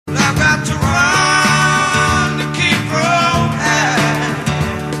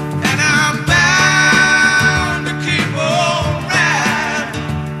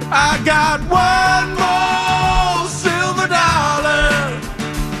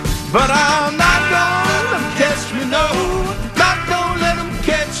But I'm not gonna let 'em catch me, no. Not gonna let 'em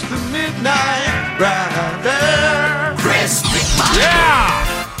catch the midnight rider. Chris McMahon. Yeah!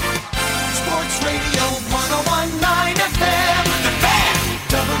 Sports Radio 101.9 FM. The Fan.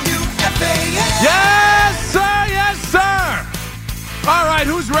 WFAN. Yes, sir! Yes, sir! All right,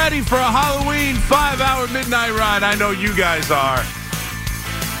 who's ready for a Halloween 5-hour midnight ride? I know you guys are.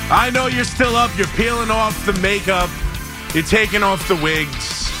 I know you're still up. You're peeling off the makeup. You're taking off the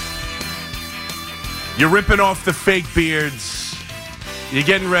wigs. You're ripping off the fake beards. You're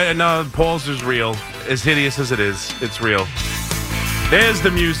getting ready. No, Paul's is real. As hideous as it is, it's real. There's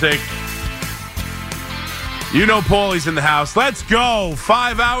the music. You know Paulie's in the house. Let's go.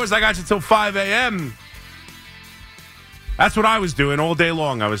 5 hours. I got you till 5 a.m. That's what I was doing all day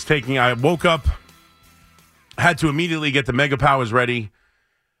long. I woke up, had to immediately get the Mega Powers ready,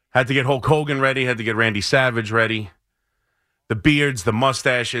 had to get Hulk Hogan ready, had to get Randy Savage ready, the beards, the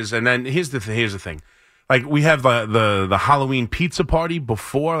mustaches, and then here's the thing. Like, we have the Halloween pizza party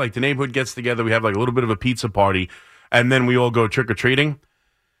before, like the neighborhood gets together, we have like a little bit of a pizza party, and then we all go trick-or-treating.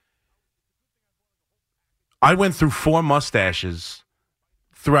 I went through 4 mustaches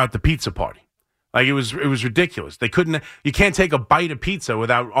throughout the pizza party. Like, it was ridiculous. You can't take a bite of pizza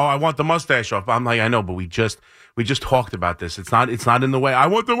without, I want the mustache off. I'm like, I know, but we just talked about this. It's not in the way. I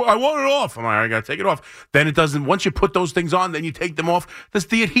want it off. I'm like, I got to take it off. Then it doesn't, once you put those things on, then you take them off.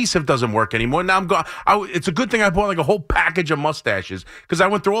 The adhesive doesn't work anymore. Now it's a good thing I bought like a whole package of mustaches because I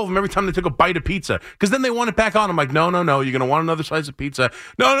went through all of them every time they took a bite of pizza because then they want it back on. I'm like, no, you're going to want another slice of pizza.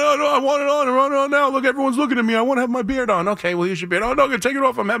 No, I want it on. I want it on now. Look, everyone's looking at me. I want to have my beard on. Okay, well, here's your beard. Oh, no, I'm going to take it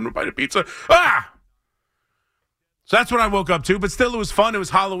off. I'm having a bite of pizza. So that's what I woke up to, but still it was fun. It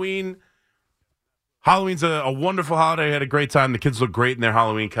was Halloween. Halloween's a wonderful holiday. I had a great time. The kids look great in their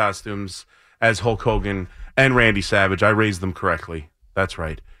Halloween costumes as Hulk Hogan and Randy Savage. I raised them correctly. That's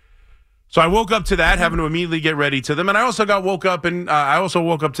right. So I woke up to that, having to immediately get ready to them. And I also woke up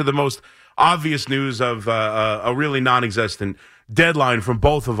to the most obvious news of a really non-existent deadline from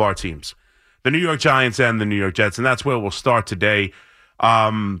both of our teams, the New York Giants and the New York Jets. And that's where we'll start today.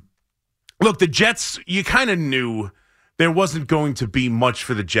 Look, the Jets, you kind of knew there wasn't going to be much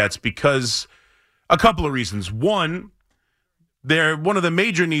for the Jets because a couple of reasons. One of the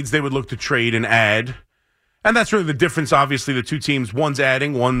major needs they would look to trade and add, and that's really the difference, obviously, the two teams. One's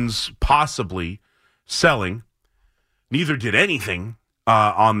adding, one's possibly selling. Neither did anything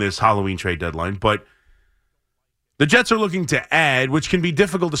on this Halloween trade deadline, but the Jets are looking to add, which can be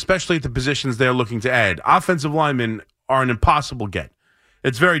difficult, especially at the positions they're looking to add. Offensive linemen are an impossible get.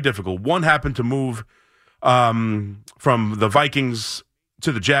 It's very difficult. One happened to move from the Vikings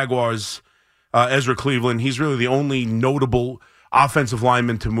to the Jaguars, Ezra Cleveland. He's really the only notable offensive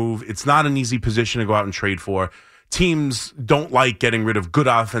lineman to move. It's not an easy position to go out and trade for. Teams don't like getting rid of good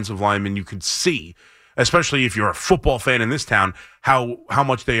offensive linemen. You can see, especially if you're a football fan in this town, how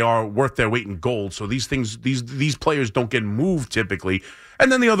much they are worth their weight in gold. So these players don't get moved typically.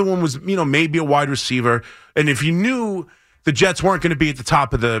 And then the other one was, maybe a wide receiver. And if you knew the Jets weren't going to be at the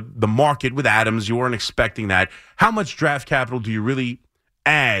top of the market with Adams, you weren't expecting that, how much draft capital do you really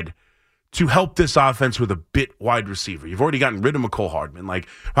add to help this offense with a bit wide receiver? You've already gotten rid of McCole Hardman. Like,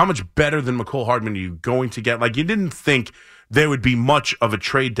 how much better than McCole Hardman are you going to get? Like, you didn't think there would be much of a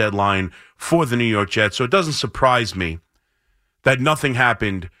trade deadline for the New York Jets, so it doesn't surprise me that nothing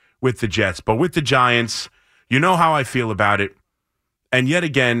happened with the Jets. But with the Giants, you know how I feel about it. And yet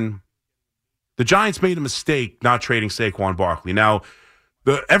again, the Giants made a mistake not trading Saquon Barkley. Now,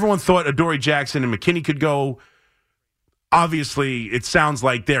 everyone thought Adoree Jackson and McKinney could go. Obviously, it sounds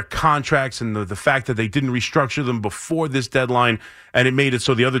like their contracts and the fact that they didn't restructure them before this deadline, and it made it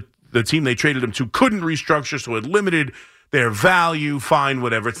so the team they traded them to couldn't restructure, so it limited their value. Fine,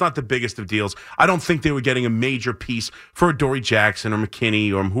 whatever. It's not the biggest of deals. I don't think they were getting a major piece for Adoree Jackson or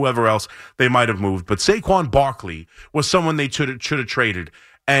McKinney or whoever else they might have moved. But Saquon Barkley was someone they should have traded.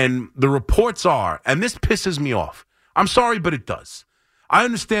 And the reports are, and this pisses me off. I'm sorry, but it does. I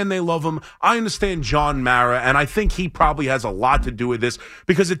understand they love him. I understand John Mara, and I think he probably has a lot to do with this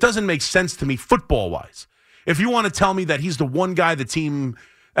because it doesn't make sense to me football-wise. If you want to tell me that he's the one guy the team,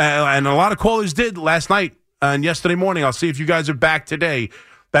 and a lot of callers did last night and yesterday morning, I'll see if you guys are back today,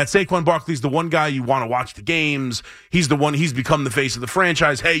 that Saquon Barkley's the one guy you want to watch the games. He's the one, he's become the face of the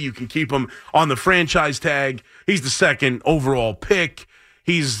franchise. Hey, you can keep him on the franchise tag. He's the second overall pick.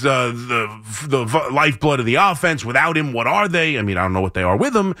 He's the lifeblood of the offense. Without him, what are they? I mean, I don't know what they are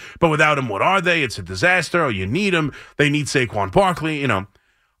with him, but without him, what are they? It's a disaster. Oh, you need him. They need Saquon Barkley.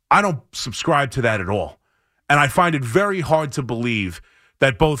 I don't subscribe to that at all. And I find it very hard to believe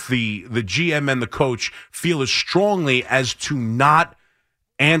that both the GM and the coach feel as strongly as to not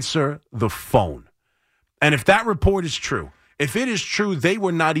answer the phone. And if that report is true, if it is true they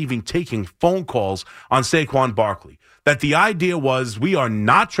were not even taking phone calls on Saquon Barkley, that the idea was we are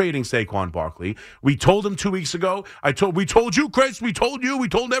not trading Saquon Barkley. We told him 2 weeks ago. We told you, Chris. We told you. We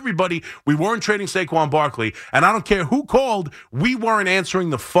told everybody we weren't trading Saquon Barkley. And I don't care who called. We weren't answering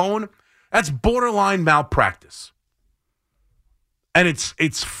the phone. That's borderline malpractice. And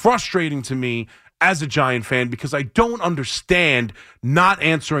it's frustrating to me as a Giant fan because I don't understand not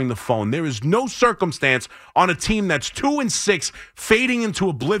answering the phone. There is no circumstance on a team that's 2-6 fading into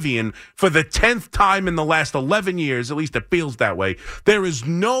oblivion for the 10th time in the last 11 years, at least it feels that way. There is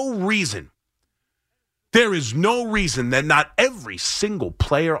no reason that not every single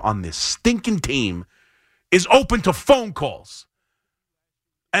player on this stinking team is open to phone calls.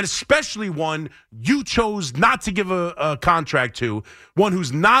 And especially one you chose not to give a contract to, one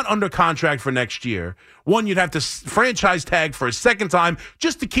who's not under contract for next year, one you'd have to franchise tag for a second time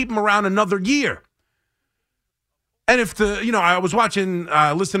just to keep him around another year. And if I was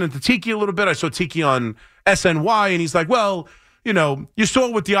listening to Tiki a little bit. I saw Tiki on SNY, and he's like, well, you saw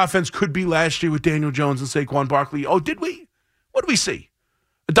what the offense could be last year with Daniel Jones and Saquon Barkley. Oh, did we? What did we see?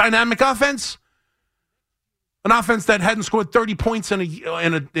 A dynamic offense? An offense that hadn't scored 30 points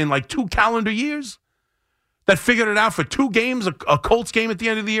in like 2 calendar years? That figured it out for 2 games, a Colts game at the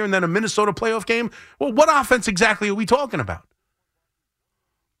end of the year and then a Minnesota playoff game? Well, what offense exactly are we talking about?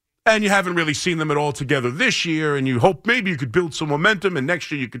 And you haven't really seen them at all together this year, and you hope maybe you could build some momentum and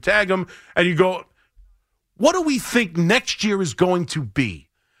next year you could tag them, and you go, what do we think next year is going to be?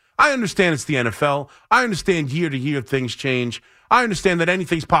 I understand it's the NFL. I understand year to year things change. I understand that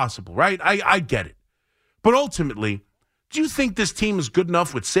anything's possible, right? I get it. But ultimately, do you think this team is good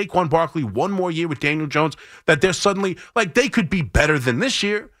enough with Saquon Barkley one more year with Daniel Jones that they're suddenly, they could be better than this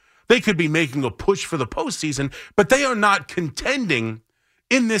year? They could be making a push for the postseason, but they are not contending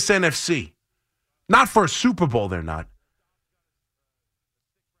in this NFC. Not for a Super Bowl, they're not.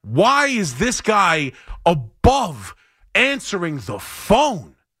 Why is this guy above answering the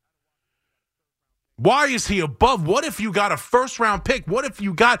phone? Why is he above? What if you got a first-round pick? What if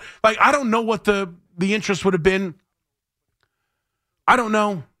you got, I don't know what the interest would have been. I don't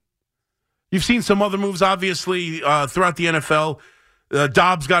know. You've seen some other moves, obviously, throughout the NFL.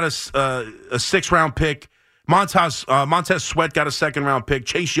 Dobbs got a 6th-round pick. Montez Sweat got a 2nd-round pick.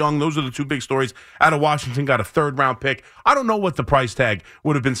 Chase Young, those are the 2 big stories. Out of Washington, got a 3rd-round pick. I don't know what the price tag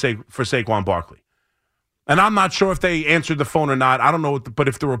would have been for Saquon Barkley. And I'm not sure if they answered the phone or not. I don't know. But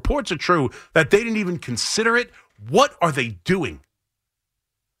if the reports are true that they didn't even consider it, what are they doing?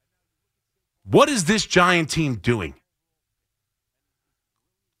 What is this Giant team doing?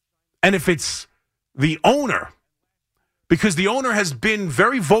 And if it's the owner, because the owner has been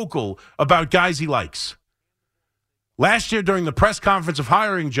very vocal about guys he likes. Last year during the press conference of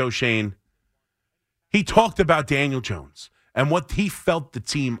hiring Joe Shane, he talked about Daniel Jones and what he felt the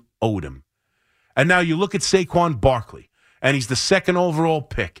team owed him. And now you look at Saquon Barkley, and he's the 2nd overall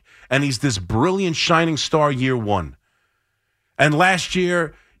pick, and he's this brilliant shining star year 1. And last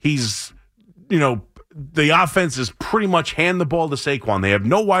year, he's, the offense is pretty much hand the ball to Saquon. They have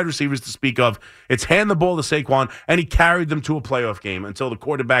no wide receivers to speak of. It's hand the ball to Saquon, and he carried them to a playoff game until the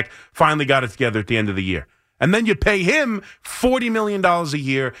quarterback finally got it together at the end of the year. And then you pay him $40 million a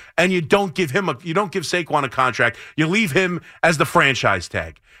year, and you don't give Saquon a contract. You leave him as the franchise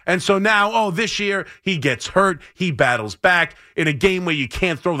tag. And so now, this year he gets hurt. He battles back in a game where you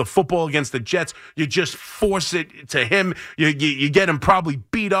can't throw the football against the Jets. You just force it to him. You get him probably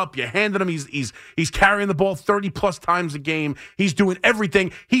beat up. You hand it him. He's carrying the ball 30-plus times a game. He's doing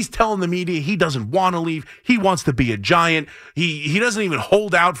everything. He's telling the media he doesn't want to leave. He wants to be a Giant. He doesn't even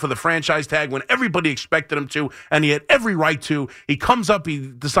hold out for the franchise tag when everybody expected him to, and he had every right to. He comes up. He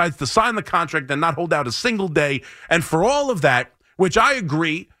decides to sign the contract and not hold out a single day. And for all of that, which I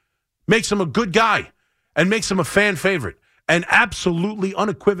agree makes him a good guy and makes him a fan favorite and absolutely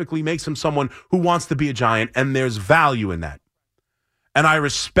unequivocally makes him someone who wants to be a Giant, and there's value in that. And I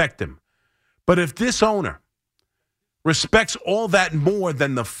respect him. But if this owner respects all that more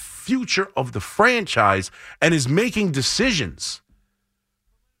than the future of the franchise and is making decisions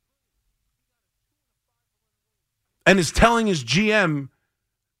and is telling his GM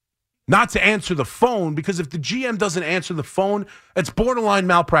not to answer the phone, because if the GM doesn't answer the phone, it's borderline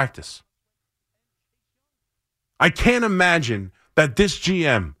malpractice. I can't imagine that this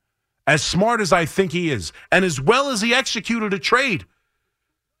GM, as smart as I think he is, and as well as he executed a trade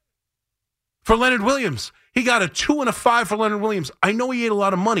for Leonard Williams. He got a 2 and a 5 for Leonard Williams. I know he ate a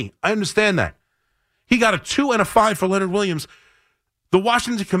lot of money. I understand that. He got a 2 and a 5 for Leonard Williams. The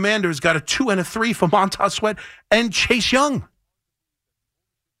Washington Commanders got a 2 and a 3 for Montez Sweat and Chase Young.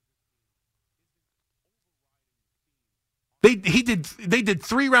 They did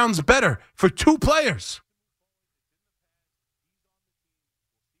 3 rounds better for 2 players.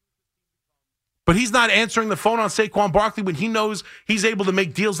 But he's not answering the phone on Saquon Barkley when he knows he's able to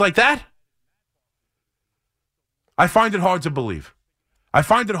make deals like that? I find it hard to believe. I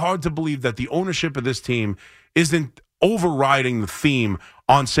find it hard to believe that the ownership of this team isn't overriding the theme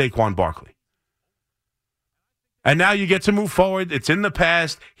on Saquon Barkley. And now you get to move forward. It's in the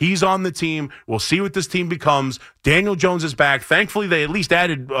past. He's on the team. We'll see what this team becomes. Daniel Jones is back. Thankfully, they at least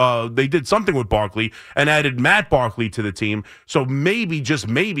added, they did something with Barkley and added Matt Barkley to the team. So maybe, just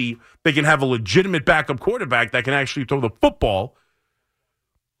maybe, they can have a legitimate backup quarterback that can actually throw the football.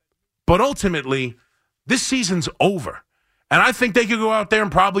 But ultimately, this season's over. And I think they could go out there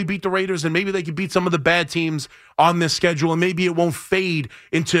and probably beat the Raiders, and maybe they could beat some of the bad teams on this schedule, and maybe it won't fade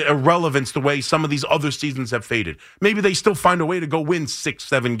into irrelevance the way some of these other seasons have faded. Maybe they still find a way to go win 6,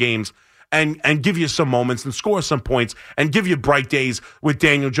 7 games and give you some moments and score some points and give you bright days with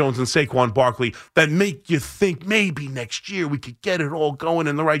Daniel Jones and Saquon Barkley that make you think maybe next year we could get it all going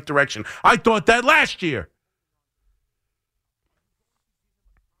in the right direction. I thought that last year.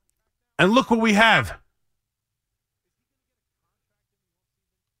 And look what we have.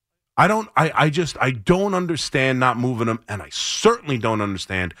 I don't understand not moving him, and I certainly don't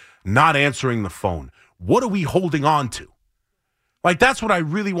understand not answering the phone. What are we holding on to? Like, that's what I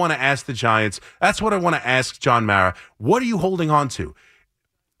really want to ask the Giants. That's what I want to ask John Mara. What are you holding on to?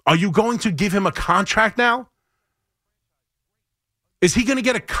 Are you going to give him a contract now? Is he going to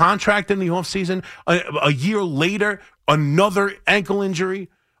get a contract in the offseason? A year later, another ankle injury,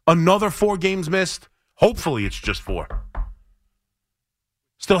 another 4 games missed? Hopefully it's just 4.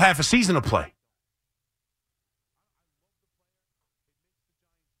 Still half a season to play.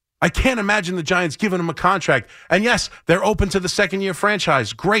 I can't imagine the Giants giving him a contract. And yes, they're open to the second-year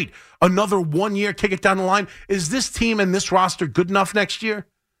franchise. Great. Another 1 year, kick it down the line. Is this team and this roster good enough next year?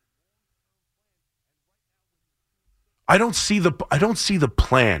 I don't see the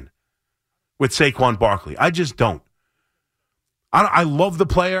plan with Saquon Barkley. I just don't. I love the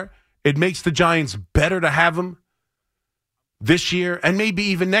player. It makes the Giants better to have him this year and maybe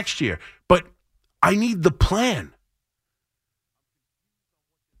even next year. But I need the plan.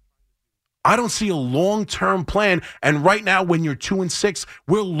 I don't see a long-term plan. And right now, when you're 2-6,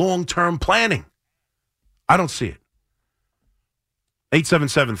 we're long-term planning. I don't see it.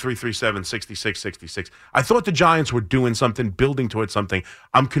 877-337-6666. I thought the Giants were doing something, building towards something.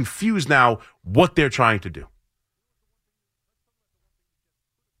 I'm confused now what they're trying to do.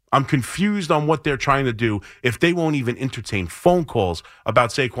 I'm confused on what they're trying to do if they won't even entertain phone calls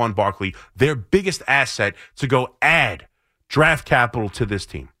about Saquon Barkley, their biggest asset, to go add draft capital to this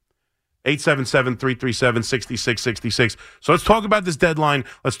team. 877-337-6666. So let's talk about this deadline.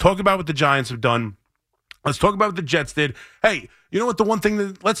 Let's talk about what the Giants have done. Let's talk about what the Jets did. Hey, you know what?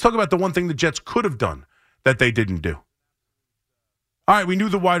 Let's talk about the one thing the Jets could have done that they didn't do. All right, we knew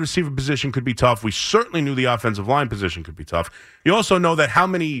the wide receiver position could be tough. We certainly knew the offensive line position could be tough. You also know that how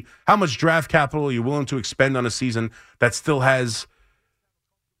much draft capital are you willing to expend on a season that still has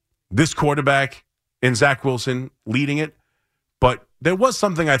this quarterback in Zach Wilson leading it. But there was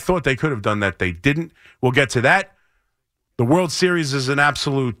something I thought they could have done that they didn't. We'll get to that. The World Series is an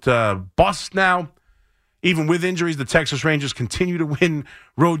absolute bust now. Even with injuries, the Texas Rangers continue to win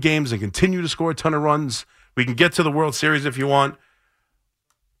road games and continue to score a ton of runs. We can get to the World Series if you want.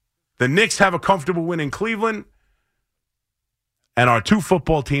 The Knicks have a comfortable win in Cleveland. And our 2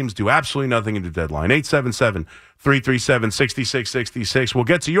 football teams do absolutely nothing in the deadline. 877-337-6666. We'll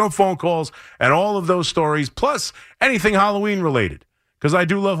get to your phone calls and all of those stories, plus anything Halloween related, because I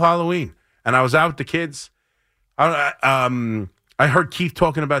do love Halloween. And I was out with the kids. I heard Keith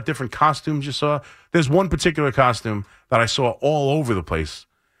talking about different costumes you saw. There's one particular costume that I saw all over the place,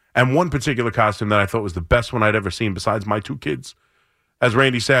 and one particular costume that I thought was the best one I'd ever seen besides my 2 kids, as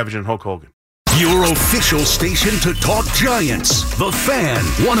Randy Savage and Hulk Hogan. Your official station to talk Giants. The Fan,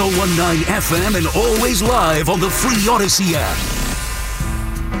 101.9 FM, and always live on the free Odyssey app.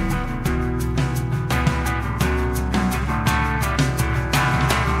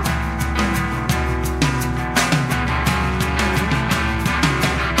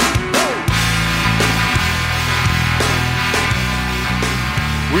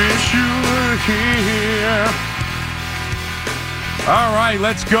 Wish you were here. All right,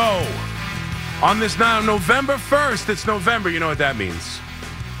 let's go. On this now, November 1st, it's November. You know what that means.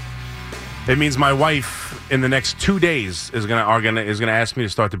 It means my wife, in the next 2 days, is gonna ask me to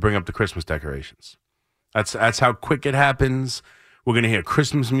start to bring up the Christmas decorations. That's how quick it happens. We're gonna hear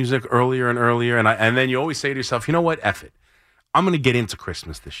Christmas music earlier and earlier, and then you always say to yourself, you know what, F it. I'm gonna get into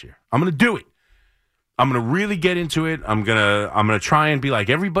Christmas this year. I'm gonna do it. I'm gonna really get into it. I'm gonna try and be like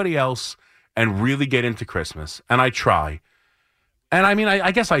everybody else and really get into Christmas. And I try. And I mean,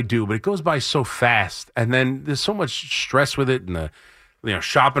 I guess I do, but it goes by so fast. And then there's so much stress with it, and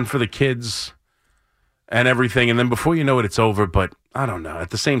shopping for the kids and everything. And then before you know it, it's over. But I don't know.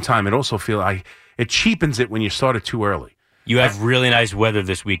 At the same time, it also it cheapens it when you start it too early. You have really nice weather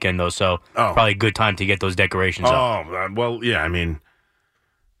this weekend, though, so probably a good time to get those decorations up. Oh, well, yeah. I mean,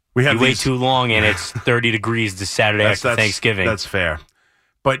 we have wait too long, and it's 30 degrees this Saturday after Thanksgiving. That's fair.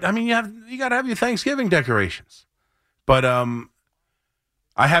 But I mean, you got to have your Thanksgiving decorations. But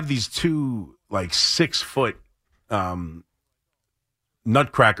I have these two 6-foot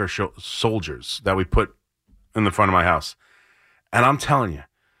nutcracker soldiers that we put in the front of my house, and I'm telling you,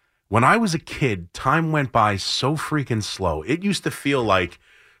 when I was a kid, time went by so freaking slow. It used to feel like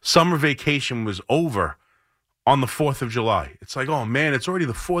summer vacation was over on the 4th of July. It's like, oh, man, it's already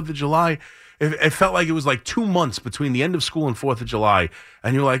the 4th of July. It felt like it was 2 months between the end of school and 4th of July.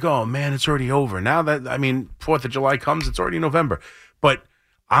 And you're like, oh, man, it's already over. Now that, 4th of July comes, it's already November. But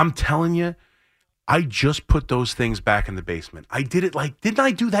I'm telling you, I just put those things back in the basement. I did it didn't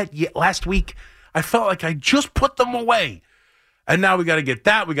I do that last week? I felt like I just put them away. And now we got to get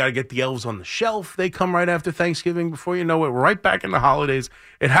that. We got to get the elves on the shelf. They come right after Thanksgiving. Before you know it, we're right back in the holidays.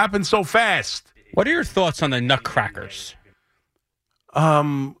 It happens so fast. What are your thoughts on the nutcrackers?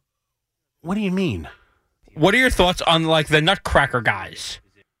 What do you mean? What are your thoughts on the nutcracker guys?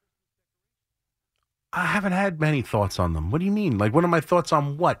 I haven't had many thoughts on them. What do you mean? What are my thoughts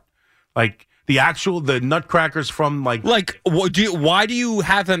on what? The nutcrackers from why do you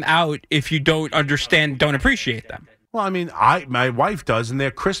have them out if you don't appreciate them? Well, my wife does, and they're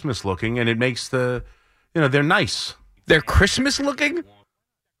Christmas looking, and it makes they're nice. They're Christmas looking?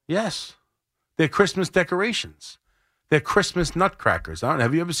 Yes. They're Christmas decorations. They're Christmas nutcrackers.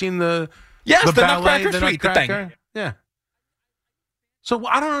 Have you ever seen the ballet, Nutcracker Suite, the thing. Yeah. So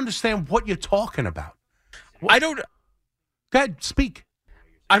I don't understand what you're talking about. I don't. Go ahead, speak.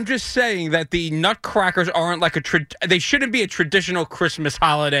 I'm just saying that the nutcrackers aren't they shouldn't be a traditional Christmas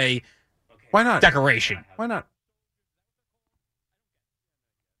holiday. Why not? Decoration. Why not?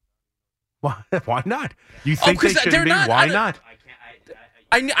 Why not? You think they should be? Why not?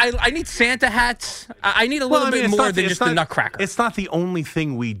 I need Santa hats. I need a little bit more than just the nutcracker. It's not the only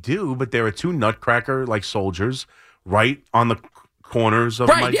thing we do, but there are two nutcracker soldiers right on the corners of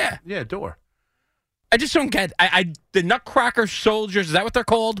my door. I just don't get the nutcracker soldiers. Is that what they're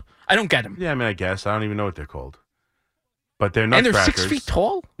called? I don't get them. Yeah, I guess I don't even know what they're called, but they're nutcrackers. And they're 6 feet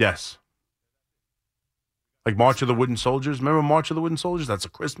tall. Yes. Like March of the Wooden Soldiers. Remember March of the Wooden Soldiers? That's a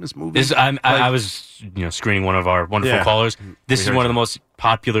Christmas movie. I was screening one of our wonderful callers. This is one of the most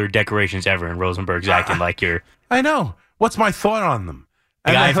popular decorations ever, and Rosenberg's acting like you're... I know. What's my thought on them?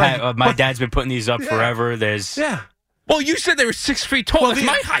 My dad's been putting these up forever. Yeah. Well, you said they were 6 feet tall. That's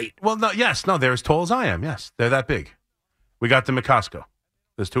my height. Well, no, they're as tall as I am. Yes, they're that big. We got them at Costco.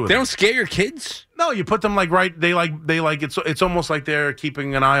 There's two of them. They don't scare your kids? No, you put them right. It's almost like they're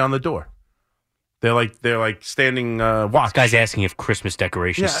keeping an eye on the door. They're standing watch. This guy's asking if Christmas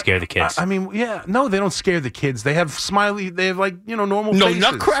decorations scare the kids. No, they don't scare the kids. They have normal no, faces.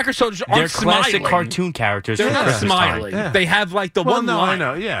 Nutcracker soldiers aren't smiling. They're classic cartoon characters. They're not smiling. Yeah. They have the one line. I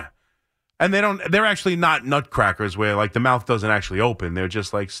know, yeah. And they're actually not nutcrackers where the mouth doesn't actually open. They're just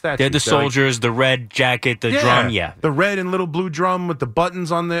statues. They're the soldiers, the red jacket, the drum, The red and little blue drum with the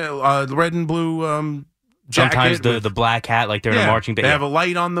buttons on there, the red and blue sometimes the black hat, they're in a marching band. They have a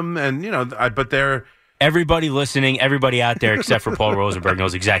light on them, and but they're... Everybody listening, everybody out there except for Paul Rosenberg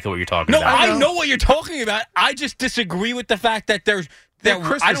knows exactly what you're talking about. No, I know what you're talking about. I just disagree with the fact that they're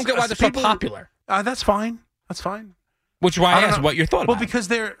I don't get why they're so popular. That's fine. That's fine. Which is why I asked what your thought about. Well, because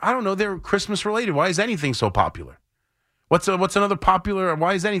they're Christmas related. Why is anything so popular? What's another popular?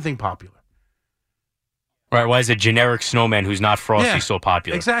 Why is anything popular? Right, why is a generic snowman who's not frosty so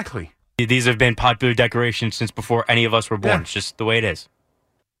popular? Exactly. These have been popular decorations since before any of us were born. It's just the way it is.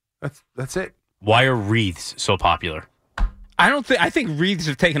 That's it. Why are wreaths so popular? I think wreaths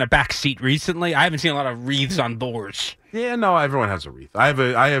have taken a back seat recently. I haven't seen a lot of wreaths on doors. Yeah, no, everyone has a wreath. I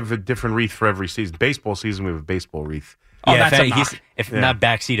have a different wreath for every season. Baseball season, we have a baseball wreath. Oh, that's not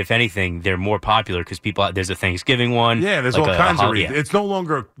backseat. If anything, they're more popular because there's a Thanksgiving one. Yeah, there's all kinds of wreaths. It's no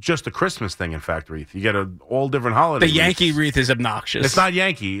longer just a Christmas thing. In fact, wreath. You get all different holidays. The Yankee wreath is obnoxious. It's not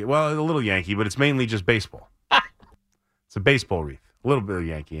Yankee. Well, a little Yankee, but it's mainly just baseball. It's a baseball wreath. A little bit of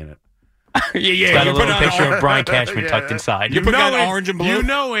Yankee in it. Yeah. It's got a little picture of Brian Cashman tucked inside. You put that orange and blue. You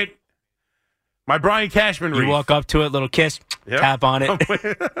know it. My Brian Cashman wreath. You walk up to it, little kiss, tap on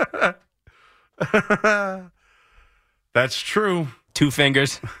it. That's true. 2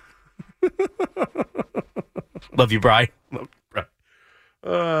 fingers. Love you, Bri.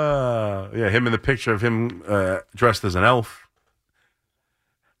 Yeah, him in the picture of him dressed as an elf.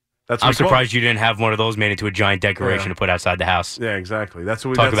 That's I'm surprised you didn't have one of those made into a giant decoration to put outside the house. Yeah, exactly. That's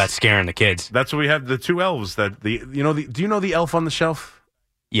what we talk about scaring the kids. That's what we have. The two elves that do you know the elf on the shelf?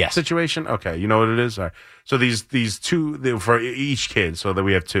 Yes. Situation. Okay, you know what it is. All right. So these two for each kid, so that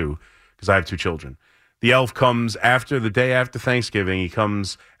we have two because I have two children. The elf comes the day after Thanksgiving. He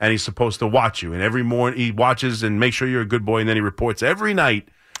comes and he's supposed to watch you. And every morning he watches and make sure you're a good boy. And then he reports every night.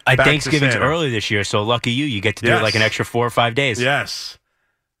 Thanksgiving's early this year, so lucky you. You get to do it like an extra 4 or 5 days. Yes.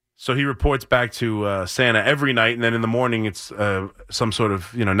 So he reports back to Santa every night. And then in the morning it's some sort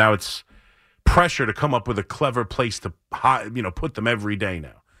of, now it's pressure to come up with a clever place to, put them every day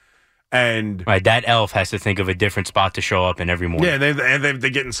now. And right, that elf has to think of a different spot to show up in every morning. Yeah, they're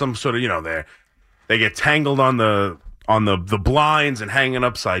getting some sort of, they get tangled on the blinds and hanging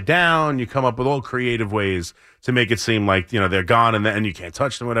upside down. You come up with all creative ways to make it seem like they're gone and you can't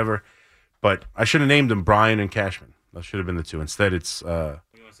touch them, whatever. But I should have named them Brian and Cashman. That should have been the two. Instead, it's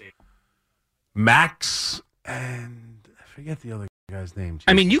Max and I forget the other guy's name.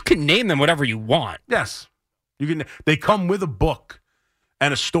 I mean, you can name them whatever you want. Yes, you can. They come with a book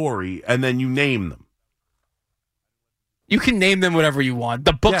and a story, and then you name them. You can name them whatever you want.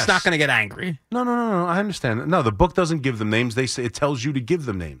 The book's not going to get angry. No. I understand. No, the book doesn't give them names. They say it tells you to give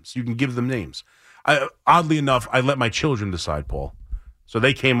them names. You can give them names. Oddly enough, I let my children decide, Paul. So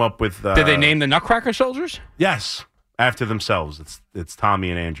they came up with. Did they name the Nutcracker Soldiers? Yes, after themselves. It's Tommy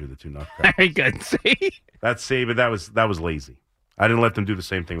and Andrew, the two Nutcrackers. Very good. See, but that was lazy. I didn't let them do the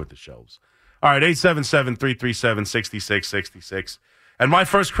same thing with the shelves. All right, 877-337-6666. And my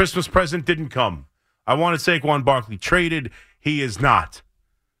first Christmas present didn't come. I wanted Saquon Barkley traded. He is not.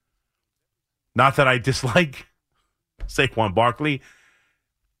 Not that I dislike Saquon Barkley.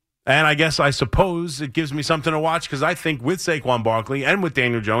 And I suppose it gives me something to watch because I think with Saquon Barkley and with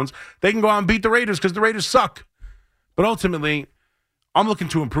Daniel Jones, they can go out and beat the Raiders because the Raiders suck. But ultimately, I'm looking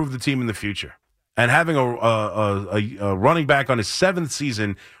to improve the team in the future. And having a running back on his 7th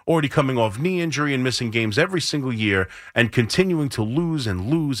season, already coming off knee injury and missing games every single year, and continuing to lose and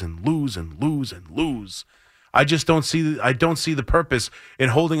lose and lose and lose and lose, I just don't see. I don't see the purpose in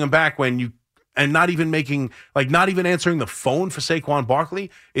holding him back not even answering the phone for Saquon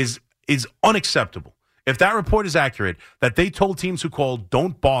Barkley is unacceptable. If that report is accurate, that they told teams who called,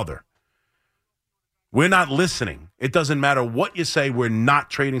 don't bother. We're not listening. It doesn't matter what you say. We're not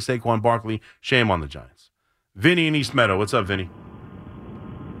trading Saquon Barkley. Shame on the Giants. Vinny in East Meadow. What's up, Vinny?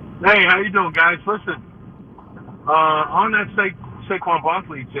 Hey, how you doing, guys? Listen, on that Saquon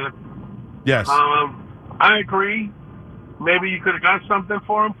Barkley tip. Yes. I agree. Maybe you could have got something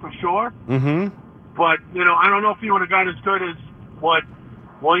for him for sure. Mm-hmm. But, I don't know if you would have got as good as what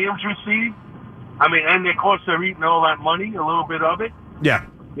Williams received. I mean, and of course they're eating all that money, a little bit of it. Yeah.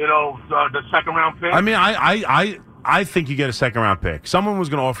 The second-round pick. I mean, I think you get a second-round pick. Someone was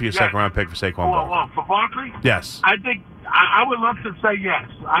going to offer you a second-round pick for Saquon Barkley. Well, for Barkley? Yes. I think I would love to say yes.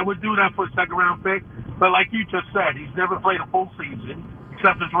 I would do that for a second-round pick. But like you just said, he's never played a full season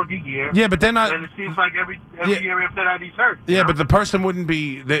except his rookie year. Yeah, but then and it seems like every year after that he's hurt. Yeah, but the person wouldn't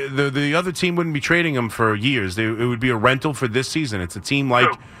be the other team wouldn't be trading him for years. It would be a rental for this season. It's a team like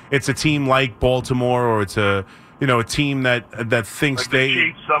Baltimore, or it's a team that thinks like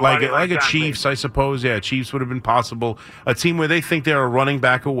Chiefs, like a Chiefs, I suppose. Yeah, Chiefs would have been possible. A team where they think they're a running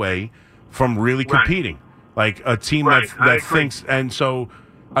back away from really competing. Like a team that thinks. And so,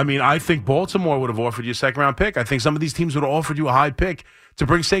 I mean, I think Baltimore would have offered you a second-round pick. I think some of these teams would have offered you a high pick to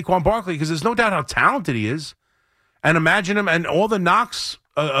bring Saquon Barkley because there's no doubt how talented he is. And imagine him and all the knocks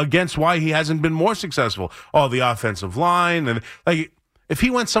against why he hasn't been more successful. Oh, the offensive line. And if he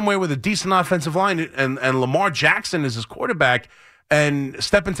went somewhere with a decent offensive line and Lamar Jackson is his quarterback and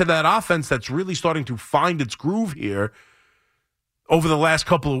step into that offense that's really starting to find its groove here over the last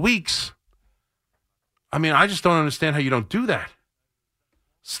couple of weeks, I mean, I just don't understand how you don't do that.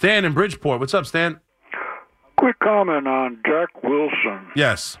 Stan in Bridgeport. What's up, Stan? Quick comment on Jack Wilson.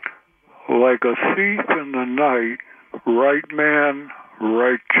 Yes. Like a thief in the night, right man,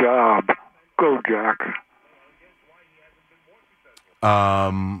 right job. Go, Jack.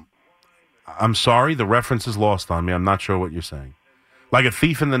 I'm sorry, the reference is lost on me. I'm not sure what you're saying. Like a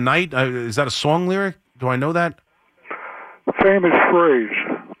thief in the night? Is that a song lyric? Do I know that? Famous phrase.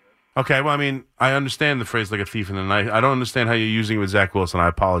 Okay, well, I mean, I understand the phrase like a thief in the night. I don't understand how you're using it with Zach Wilson. I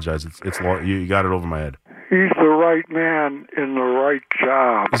apologize. You got it over my head. He's the right man in the right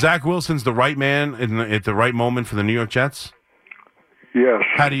job. Zach Wilson's the right man at the right moment for the New York Jets? Yes.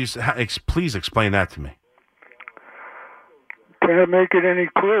 Please explain that to me. To make it any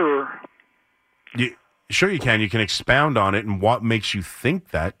clearer, Sure you can. You can expound on it and what makes you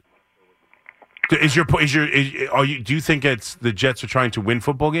think that. Do you think it's the Jets are trying to win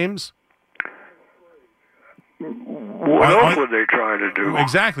football games? What else would they try to do?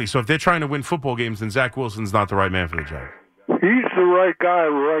 Exactly. So if they're trying to win football games, then Zach Wilson's not the right man for the job. He's the right guy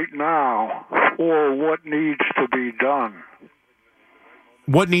right now for what needs to be done.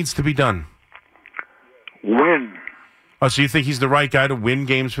 What needs to be done? Win. Oh, so you think he's the right guy to win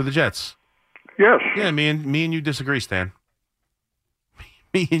games for the Jets? Yes. Yeah, me and you disagree, Stan.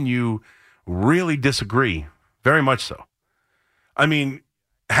 Me and you really disagree. Very much so. I mean,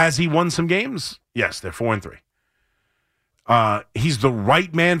 has he won some games? Yes, they're 4-3. He's the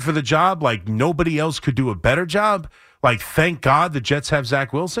right man for the job. Like, nobody else could do a better job. Like, thank God the Jets have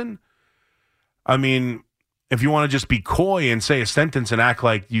Zach Wilson. I mean, if you want to just be coy and say a sentence and act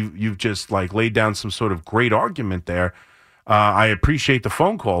like you've just, like, laid down some sort of great argument there, I appreciate the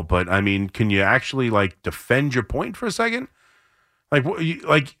phone call. But, I mean, can you actually, like, defend your point for a second?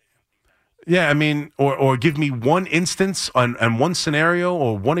 Yeah, I mean, or give me one instance and one scenario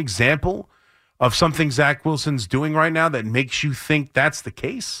or one example of something Zach Wilson's doing right now that makes you think that's the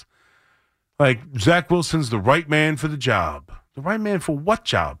case? Like, Zach Wilson's the right man for the job. The right man for what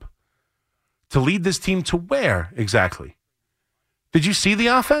job? To lead this team to where exactly? Did you see the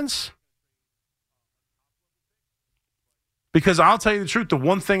offense? Because I'll tell you the truth, the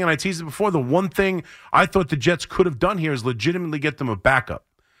one thing, and I teased it before, the one thing I thought the Jets could have done here is legitimately get them a backup.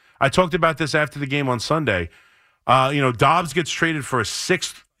 I talked about this after the game on Sunday. Dobbs gets traded for a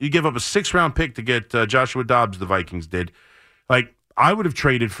sixth. You give up a 6th-round pick to get Joshua Dobbs, the Vikings did. Like, I would have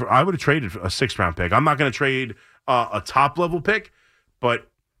traded for a 6th-round pick. I'm not going to trade a top-level pick, but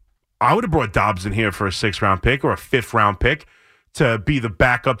I would have brought Dobbs in here for a 6th-round pick or a 5th-round pick to be the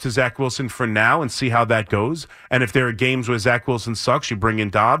backup to Zach Wilson for now and see how that goes. And if there are games where Zach Wilson sucks, you bring in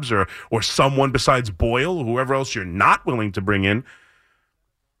Dobbs or someone besides Boyle or whoever else you're not willing to bring in.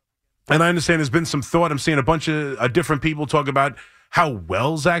 And I understand there's been some thought. I'm seeing a bunch of different people talk about how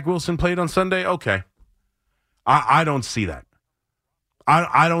well Zach Wilson played on Sunday. Okay. I don't see that.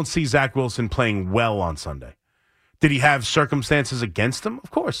 I don't see Zach Wilson playing well on Sunday. Did he have circumstances against him?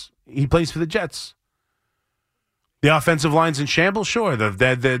 Of course. He plays for the Jets. The offensive line's in shambles? Sure.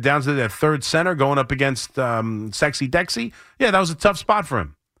 They're down to their third center going up against Sexy Dexy. Yeah, that was a tough spot for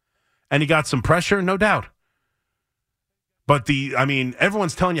him. And he got some pressure, no doubt. But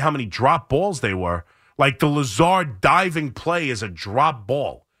everyone's telling you how many drop balls they were. Like the Lazard diving play is a drop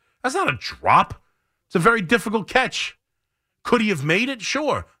ball. That's not a drop. It's a very difficult catch. Could he have made it?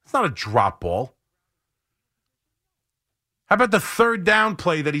 Sure. It's not a drop ball. How about the third down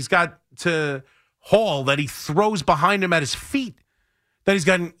play that he's got to Hall that he throws behind him at his feet? That he's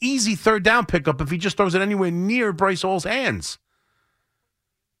got an easy third down pickup if he just throws it anywhere near Bryce Hall's hands.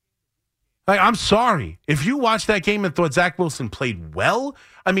 Like, I'm sorry. If you watched that game and thought Zach Wilson played well,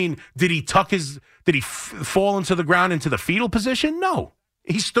 I mean, did he fall into the ground into the fetal position? No.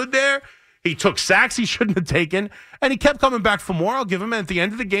 He stood there. He took sacks he shouldn't have taken, and he kept coming back for more. I'll give him. And at the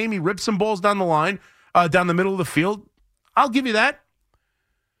end of the game, he ripped some balls down the line, down the middle of the field. I'll give you that.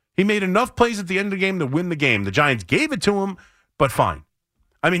 He made enough plays at the end of the game to win the game. The Giants gave it to him, but fine.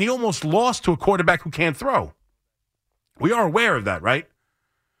 I mean, he almost lost to a quarterback who can't throw. We are aware of that, right?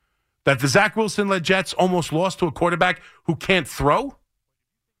 That the Zach Wilson-led Jets almost lost to a quarterback who can't throw?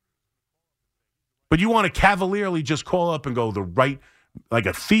 But you want to cavalierly just call up and go like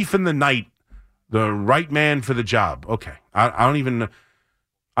a thief in the night, the right man for the job. Okay. I don't even,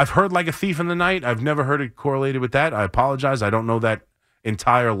 I've heard like a thief in the night. I've never heard it correlated with that. I apologize. I don't know that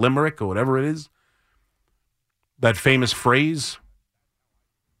entire limerick or whatever it is. That famous phrase.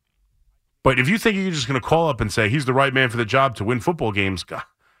 But if you think you're just going to call up and say he's the right man for the job to win football games,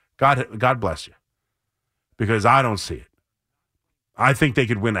 God bless you. Because I don't see it. I think they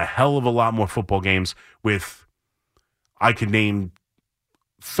could win a hell of a lot more football games with, I could name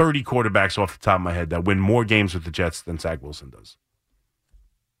 30 quarterbacks off the top of my head that win more games with the Jets than Zach Wilson does.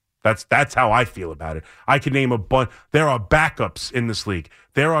 That's how I feel about it. I could name a bunch. There are backups in this league.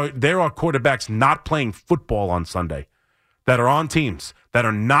 There are quarterbacks not playing football on Sunday that are on teams that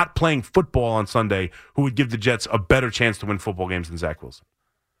are not playing football on Sunday who would give the Jets a better chance to win football games than Zach Wilson.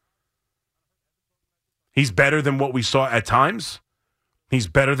 He's better than what we saw at times. He's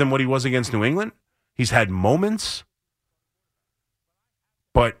better than what he was against New England. He's had moments.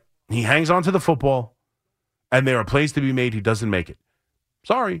 But he hangs on to the football, and there are plays to be made. He doesn't make it.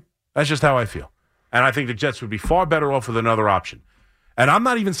 Sorry. That's just how I feel. And I think the Jets would be far better off with another option. And I'm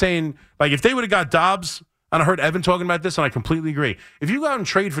not even saying, like, if they would have got Dobbs, And I heard Evan talking about this, and I completely agree. If you go out and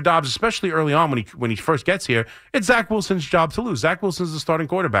trade for Dobbs, especially early on when he first gets here, it's Zach Wilson's job to lose. Zach Wilson's the starting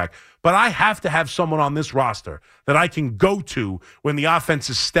quarterback. But I have to have someone on this roster that I can go to when the offense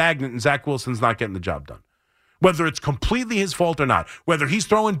is stagnant and Zach Wilson's not getting the job done. Whether it's completely his fault or not, whether he's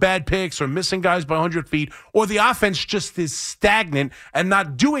throwing bad picks or missing guys by 100 feet, or the offense just is stagnant and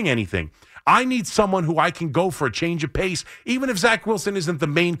not doing anything. I need someone who I can go for a change of pace, even if Zach Wilson isn't the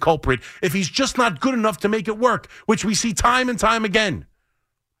main culprit, if he's just not good enough to make it work, which we see time and time again.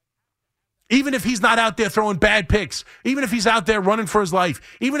 Even if he's not out there throwing bad picks, even if he's out there running for his life,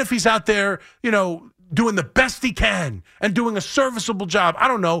 even if he's out there, doing the best he can and doing a serviceable job. I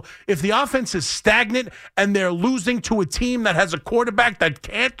don't know. If the offense is stagnant and they're losing to a team that has a quarterback that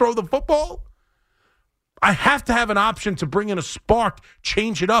can't throw the football, I have to have an option to bring in a spark,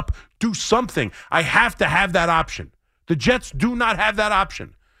 change it up, do something. I have to have that option. The Jets do not have that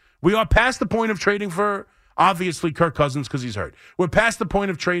option. We are past the point of trading for, obviously, Kirk Cousins because he's hurt. We're past the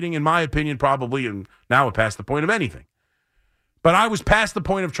point of trading, in my opinion, probably, and now we're past the point of anything. But I was past the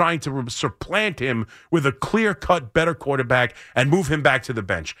point of trying to supplant him with a clear-cut, better quarterback and move him back to the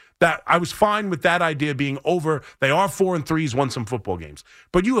bench. That I was fine with that idea being over. They are 4-3. He's won some football games.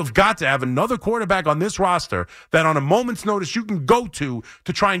 But you have got to have another quarterback on this roster that on a moment's notice you can go to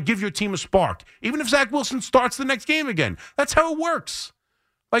try and give your team a spark. Even if Zach Wilson starts the next game again. That's how it works.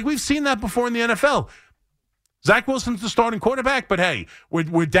 Like, we've seen that before in the NFL. Zach Wilson's the starting quarterback, but hey,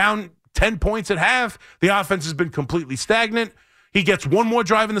 we're down 10 points at half. The offense has been completely stagnant. He gets one more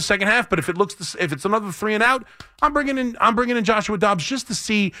drive in the second half, but if it's another 3 and out, I'm bringing in Joshua Dobbs just to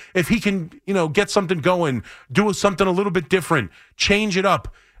see if he can, get something going, do something a little bit different, change it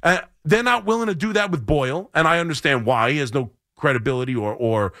up. They're not willing to do that with Boyle, and I understand why. He has no credibility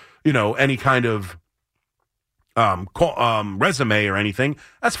or any kind of resume or anything.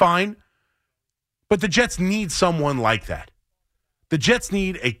 That's fine. But the Jets need someone like that. The Jets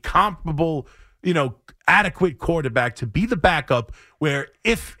need a comparable, adequate quarterback to be the backup where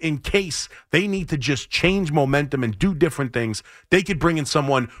if in case they need to just change momentum and do different things, they could bring in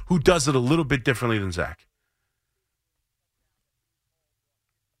someone who does it a little bit differently than Zach.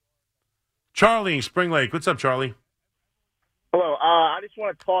 Charlie in Spring Lake. What's up, Charlie? Hello. I just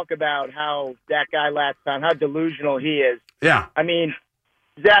want to talk about how that guy last time, how delusional he is. Yeah. I mean,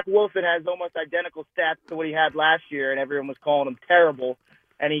 Zach Wilson has almost identical stats to what he had last year, and everyone was calling him terrible.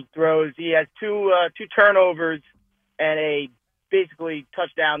 And he has two turnovers and a basically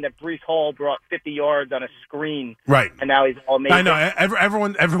touchdown that Breece Hall brought 50 yards on a screen. Right. And now he's all amazing. I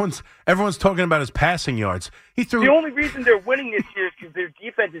know. Everyone's talking about his passing yards. The only reason they're winning this year is because their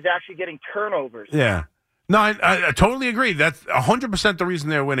defense is actually getting turnovers. Yeah. No, I totally agree. That's 100% the reason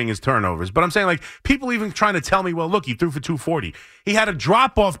they're winning is turnovers. But I'm saying, people even trying to tell me, well, look, he threw for 240. He had a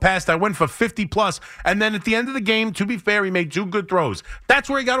drop-off pass that went for 50-plus, and then at the end of the game, to be fair, he made 2 good throws. That's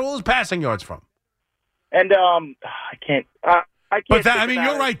where he got all his passing yards from. And I can't. But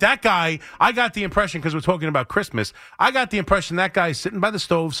you're right. That guy, I got the impression, because we're talking about Christmas, I got the impression that guy is sitting by the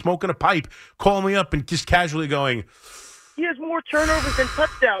stove, smoking a pipe, calling me up and just casually going, he has more turnovers than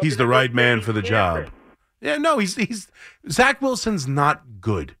touchdowns. He's the right man for the job. Yeah, no, he's Zach Wilson's not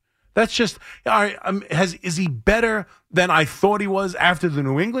good. That's just all right. Is he better than I thought he was after the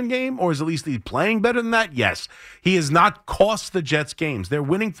New England game, or is at least he playing better than that? Yes, he has not cost the Jets games. They're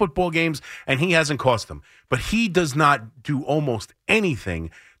winning football games, and he hasn't cost them. But he does not do almost anything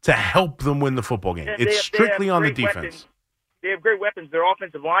to help them win the football game. It's strictly on the defense. Weapons. They have great weapons. Their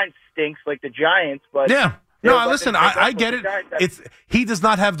offensive line stinks like the Giants, but yeah. No, listen, I get it. He does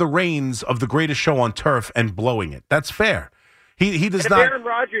not have the reins of the greatest show on turf and blowing it. That's fair. He does not. Aaron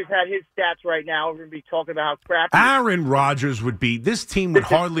Rodgers had his stats right now, we're going to be talking about how crappy. Aaron Rodgers would be. This team would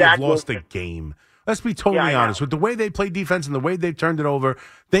hardly have lost a game. Let's be totally honest. With the way they play defense and the way they've turned it over,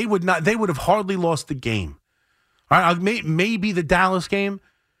 they would not. They would have hardly lost the game. All right, maybe the Dallas game.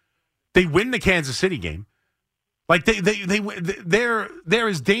 They win the Kansas City game. They're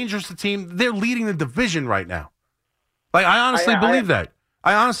as dangerous a team. They're leading the division right now. I honestly believe that.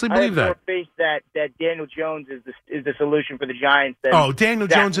 I honestly believe that. I have more faith that Daniel Jones is the solution for the Giants. Daniel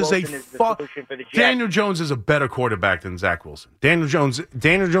Jones is the solution for the Jets. Daniel Jones is a better quarterback than Zach Wilson. Daniel Jones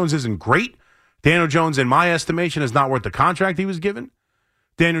isn't great. Daniel Jones, in my estimation, is not worth the contract he was given.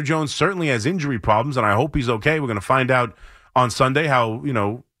 Daniel Jones certainly has injury problems, and I hope he's okay. We're going to find out on Sunday how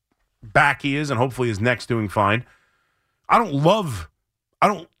back he is, and hopefully his neck's doing fine. I don't love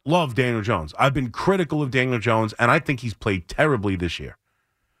Daniel Jones. I've been critical of Daniel Jones, and I think he's played terribly this year.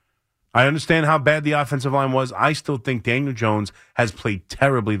 I understand how bad the offensive line was. I still think Daniel Jones has played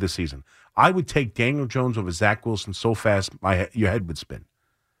terribly this season. I would take Daniel Jones over Zach Wilson so fast your head would spin.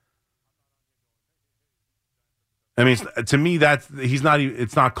 I mean, to me,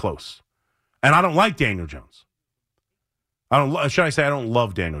 it's not close. And I don't like Daniel Jones. I don't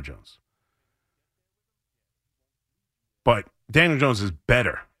love Daniel Jones. But Daniel Jones is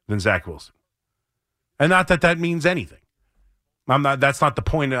better than Zach Wilson. And not that means anything. That's not the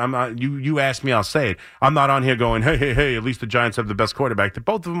point. You asked me, I'll say it. I'm not on here going, hey, at least the Giants have the best quarterback.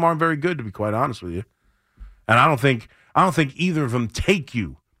 Both of them aren't very good, to be quite honest with you. And I don't think either of them take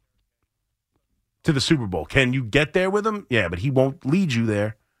you to the Super Bowl. Can you get there with him? Yeah, but he won't lead you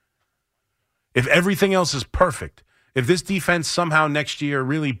there. If everything else is perfect, if this defense somehow next year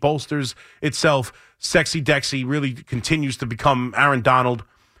really bolsters itself, Sexy Dexy really continues to become Aaron Donald,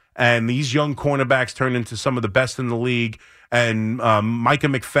 and these young cornerbacks turn into some of the best in the league, and Micah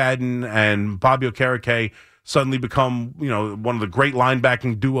McFadden and Bobby Okereke suddenly become, one of the great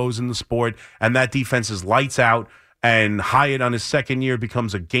linebacking duos in the sport, and that defense is lights out, and Hyatt on his second year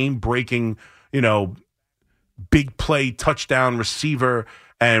becomes a game-breaking, big play touchdown receiver,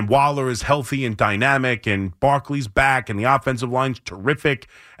 and Waller is healthy and dynamic, and Barkley's back, and the offensive line's terrific,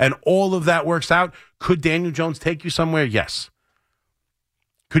 and all of that works out. Could Daniel Jones take you somewhere? Yes.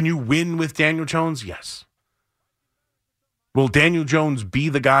 Can you win with Daniel Jones? Yes. Will Daniel Jones be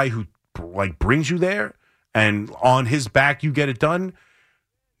the guy who brings you there, and on his back you get it done?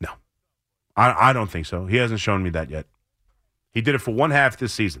 No. I don't think so. He hasn't shown me that yet. He did it for one half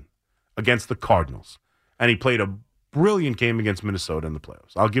this season against the Cardinals, and he played a brilliant game against Minnesota in the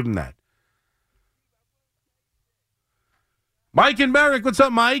playoffs. I'll give him that. Mike and Merrick, what's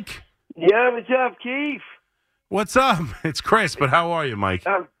up, Mike? Yeah, what's up, Keith? What's up? It's Chris, but how are you, Mike?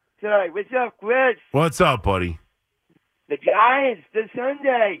 Sorry, what's up, Chris? What's up, buddy? The Giants this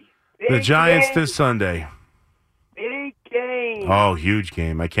Sunday. The Giants this Sunday. Big game. Oh, huge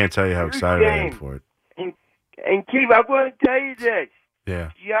game. I can't tell you how excited I am for it. And Keith, I want to tell you this.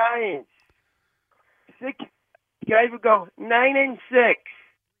 Yeah. Giants. You guys will go 9-6.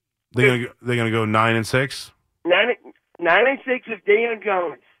 They're gonna go 9-6? 9-6 with Daniel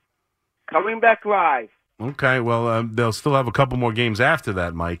Jones. Coming back live. Okay, well, they'll still have a couple more games after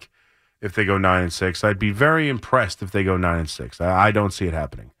that, Mike, if they go 9-6. I'd be very impressed if they go 9-6. I don't see it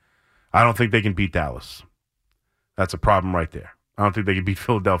happening. I don't think they can beat Dallas. That's a problem right there. I don't think they can beat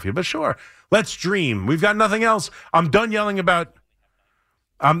Philadelphia. But sure, let's dream. We've got nothing else. I'm done yelling about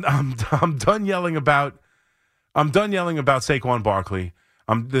Saquon Barkley.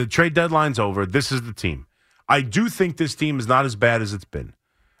 The trade deadline's over. This is the team. I do think this team is not as bad as it's been.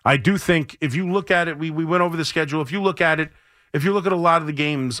 I do think if you look at it, we went over the schedule. If you look at a lot of the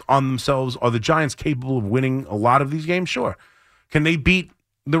games on themselves, are the Giants capable of winning a lot of these games? Sure. Can they beat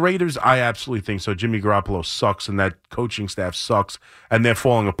the Raiders? I absolutely think so. Jimmy Garoppolo sucks, and that coaching staff sucks, and they're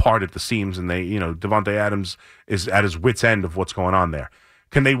falling apart at the seams, and Devontae Adams is at his wit's end of what's going on there.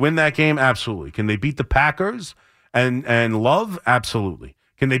 Can they win that game? Absolutely. Can they beat the Packers and Love? Absolutely.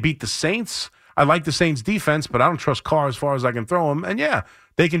 Can they beat the Saints? I like the Saints' defense, but I don't trust Carr as far as I can throw him. And yeah,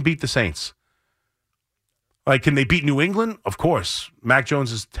 they can beat the Saints. Can they beat New England? Of course. Mac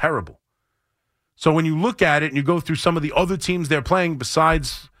Jones is terrible. So when you look at it and you go through some of the other teams they're playing,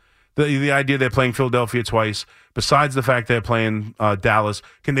 besides the idea they're playing Philadelphia twice, besides the fact they're playing Dallas,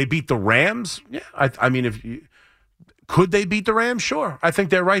 can they beat the Rams? Yeah, I mean, could they beat the Rams? Sure. I think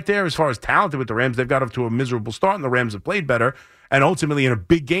they're right there as far as talented with the Rams. They've got up to a miserable start, and the Rams have played better. And ultimately, in a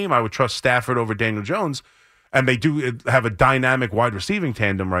big game, I would trust Stafford over Daniel Jones. And they do have a dynamic wide receiving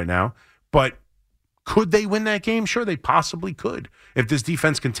tandem right now. But could they win that game? Sure, they possibly could. If this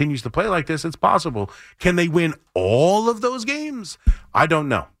defense continues to play like this, it's possible. Can they win all of those games? I don't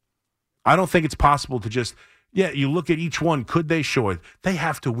know. I don't think it's possible to just, you look at each one. Could they? Sure. They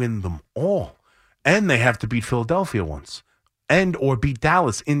have to win them all. And they have to beat Philadelphia once. Or beat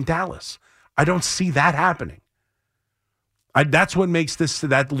Dallas in Dallas. I don't see that happening. That's what makes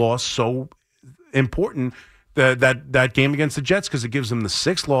that loss so important, that game against the Jets, because it gives them the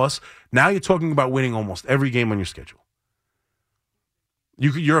 6th loss. Now you're talking about winning almost every game on your schedule.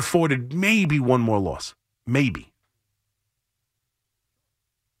 You're afforded maybe one more loss. Maybe.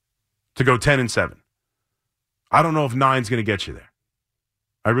 To go 10-7. I don't know if 9's going to get you there.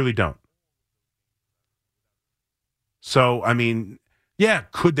 I really don't. So, I mean, yeah,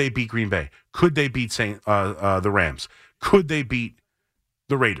 could they beat Green Bay? Could they beat the Rams? Could they beat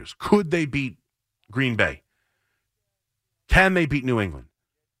the Raiders? Could they beat Green Bay? Can they beat New England?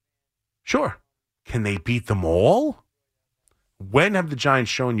 Sure. Can they beat them all? When have the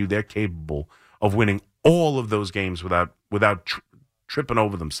Giants shown you they're capable of winning all of those games without tripping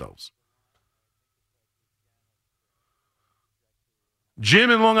over themselves?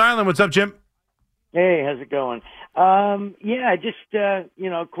 Jim in Long Island. What's up, Jim? Hey, how's it going? Just,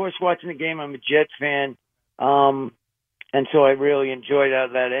 of course, watching the game. I'm a Jets fan. And so I really enjoyed how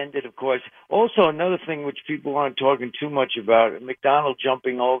that ended, of course. Also, another thing which people aren't talking too much about, McDonald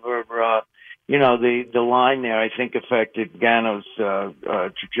jumping over, the line there, I think affected Gano's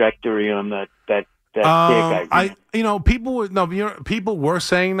trajectory on that kick. People were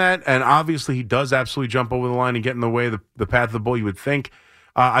saying that, and obviously he does absolutely jump over the line and get in the way of the path of the ball, you would think.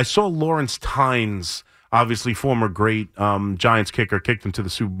 I saw Lawrence Tynes, obviously former great Giants kicker, kicked him to the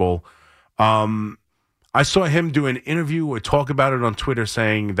Super Bowl. I saw him do an interview or talk about it on Twitter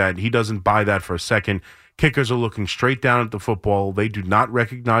saying that he doesn't buy that for a second. Kickers are looking straight down at the football. They do not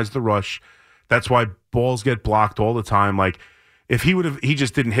recognize the rush. That's why balls get blocked all the time. Like, if he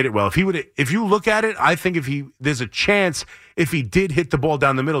just didn't hit it well. If you look at it, I think there's a chance if he did hit the ball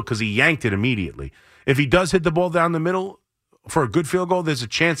down the middle because he yanked it immediately. If he does hit the ball down the middle for a good field goal, there's a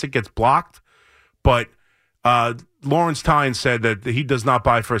chance it gets blocked. But Lawrence Tynes said that he does not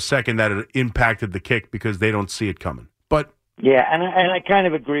buy for a second that it impacted the kick because they don't see it coming. But yeah, and I kind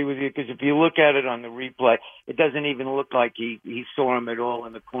of agree with you because if you look at it on the replay, it doesn't even look like he saw him at all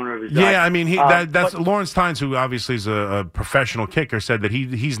in the corner of his eye. Yeah, I mean that's Lawrence Tynes, who obviously is a professional kicker, said that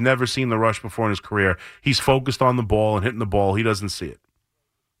he's never seen the rush before in his career. He's focused on the ball and hitting the ball. He doesn't see it.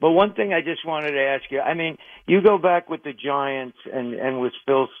 But one thing I just wanted to ask you, I mean, you go back with the Giants and with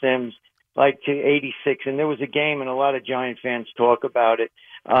Phil Simms, like to 86, and there was a game, and a lot of Giant fans talk about it,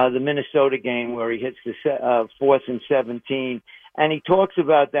 the Minnesota game where he hits the 4th and 17, and he talks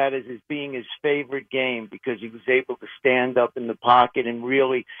about that as being his favorite game because he was able to stand up in the pocket and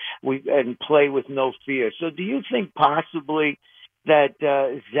really and play with no fear. So do you think possibly that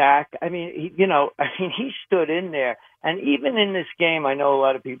Zach, he stood in there. And even in this game, I know a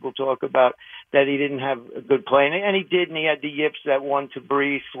lot of people talk about that he didn't have a good play. And he did, and he had the yips that one to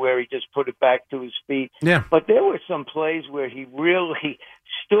Brees where he just put it back to his feet. Yeah. But there were some plays where he really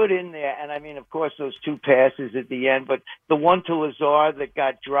stood in there. And, I mean, of course, those 2 passes at the end. But the one to Lazard that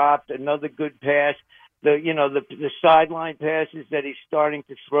got dropped, another good pass. The sideline passes that he's starting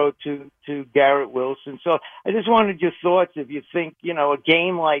to throw to Garrett Wilson. So I just wanted your thoughts if you think, a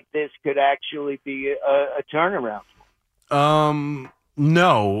game like this could actually be a turnaround.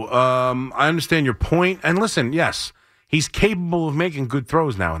 No. I understand your point. And listen, yes, he's capable of making good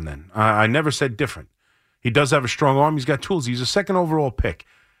throws now and then. I never said different. He does have a strong arm. He's got tools. He's a 2nd overall pick.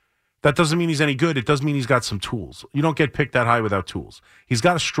 That doesn't mean he's any good. It does mean he's got some tools. You don't get picked that high without tools. He's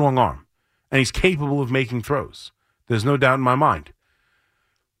got a strong arm. And he's capable of making throws. There's no doubt in my mind.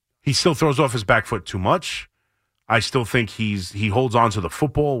 He still throws off his back foot too much. I still think he holds on to the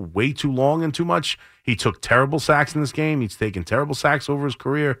football way too long and too much. He took terrible sacks in this game. He's taken terrible sacks over his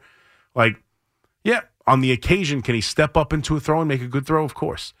career. On the occasion, can he step up into a throw and make a good throw? Of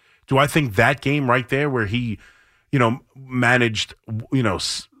course. Do I think that game right there where he, managed,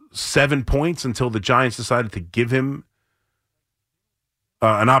 7 points until the Giants decided to give him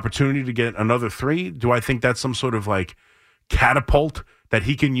an opportunity to get another 3? Do I think that's some sort of catapult that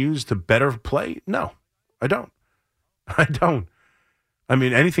he can use to better play? No, I don't. I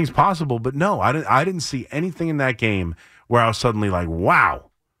mean, anything's possible, but no, I didn't see anything in that game where I was suddenly like,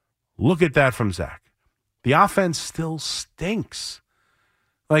 wow, look at that from Zach. The offense still stinks.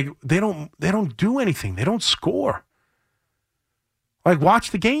 They don't do anything. They don't score.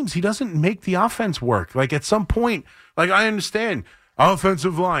 Watch the games. He doesn't make the offense work. At some point, I understand.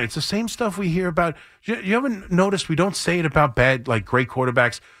 Offensive line. It's the same stuff we hear about. You haven't noticed we don't say it about great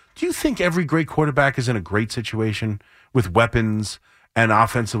quarterbacks. Do you think every great quarterback is in a great situation with weapons and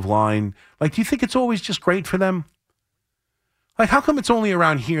offensive line? Do you think it's always just great for them? How come it's only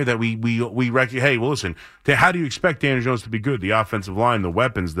around here that we hey, well, listen, how do you expect Daniel Jones to be good? The offensive line, the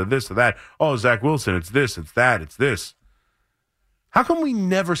weapons, the this, the that. Oh, Zach Wilson, it's this, it's that, it's this. How come we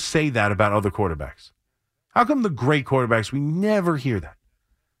never say that about other quarterbacks? How come the great quarterbacks, we never hear that?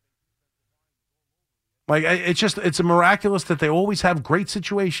 It's a miraculous that they always have great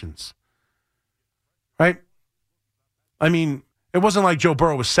situations. Right? I mean, it wasn't like Joe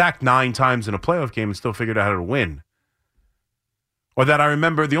Burrow was sacked 9 times in a playoff game and still figured out how to win. Or that I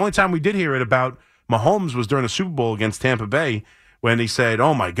remember, the only time we did hear it about Mahomes was during the Super Bowl against Tampa Bay when he said,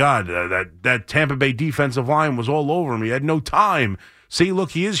 oh my God, that Tampa Bay defensive line was all over him. He had no time. See,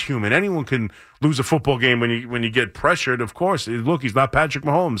 look, he is human. Anyone can lose a football game when you get pressured, of course. Look, he's not Patrick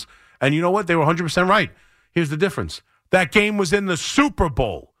Mahomes. And you know what? They were 100% right. Here's the difference. That game was in the Super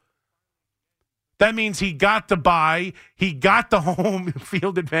Bowl. That means he got the bye. He got the home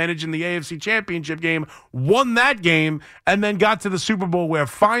field advantage in the AFC Championship game, won that game, and then got to the Super Bowl where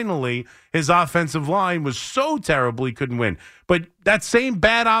finally his offensive line was so terrible he couldn't win. But that same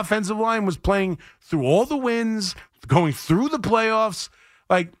bad offensive line was playing through all the wins, going through the playoffs.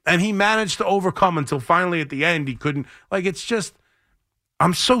 And he managed to overcome until finally at the end he couldn't. It's just,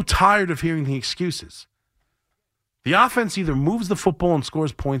 I'm so tired of hearing the excuses. The offense either moves the football and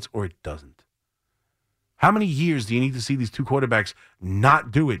scores points or it doesn't. How many years do you need to see these two quarterbacks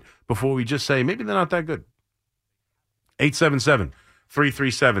not do it before we just say maybe they're not that good?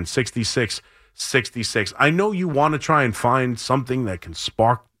 877-337-6666. I know you want to try and find something that can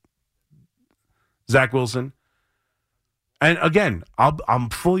spark Zach Wilson. And again, I'm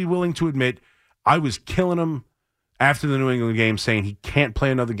fully willing to admit I was killing him after the New England game, saying he can't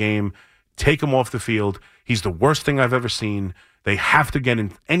play another game, take him off the field. He's the worst thing I've ever seen. They have to get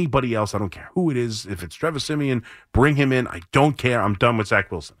in anybody else. I don't care who it is. If it's Trevor Siemian, bring him in. I don't care. I'm done with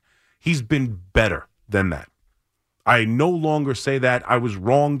Zach Wilson. He's been better than that. I no longer say that. I was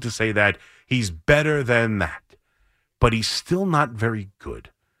wrong to say that. He's better than that. But he's still not very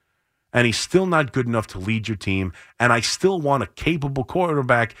good. And he's still not good enough to lead your team. And I still want a capable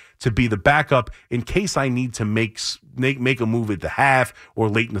quarterback to be the backup in case I need to make a move at the half or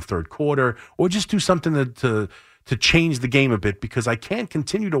late in the third quarter or just do something to change the game a bit, because I can't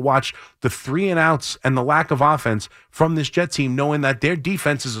continue to watch the 3-and-outs and the lack of offense from this Jet team knowing that their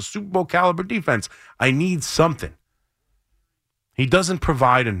defense is a Super Bowl caliber defense. I need something. He doesn't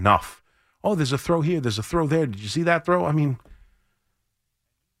provide enough. Oh, there's a throw here. There's a throw there. Did you see that throw? I mean,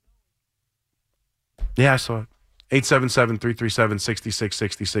 yeah, I saw it.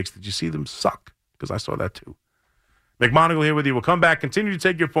 877-337-6666. Did you see them suck? Because I saw that too. McMonagle here with you. We'll come back, continue to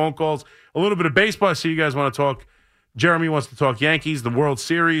take your phone calls. A little bit of baseball. I see you guys want to talk. Jeremy wants to talk Yankees, the World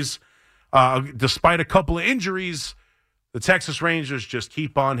Series. Despite a couple of injuries, the Texas Rangers just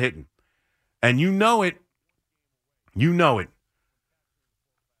keep on hitting. And you know it. You know it.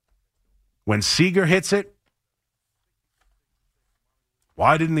 When Seager hits it,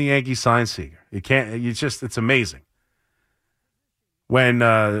 why didn't the Yankees sign Seager? It's amazing. When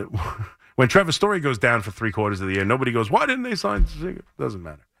Trevor Story goes down for 3/4 of the year, nobody goes, why didn't they sign Seager? Doesn't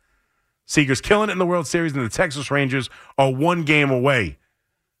matter. Seager's killing it in the World Series, and the Texas Rangers are one game away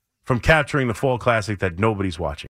from capturing the Fall Classic that nobody's watching.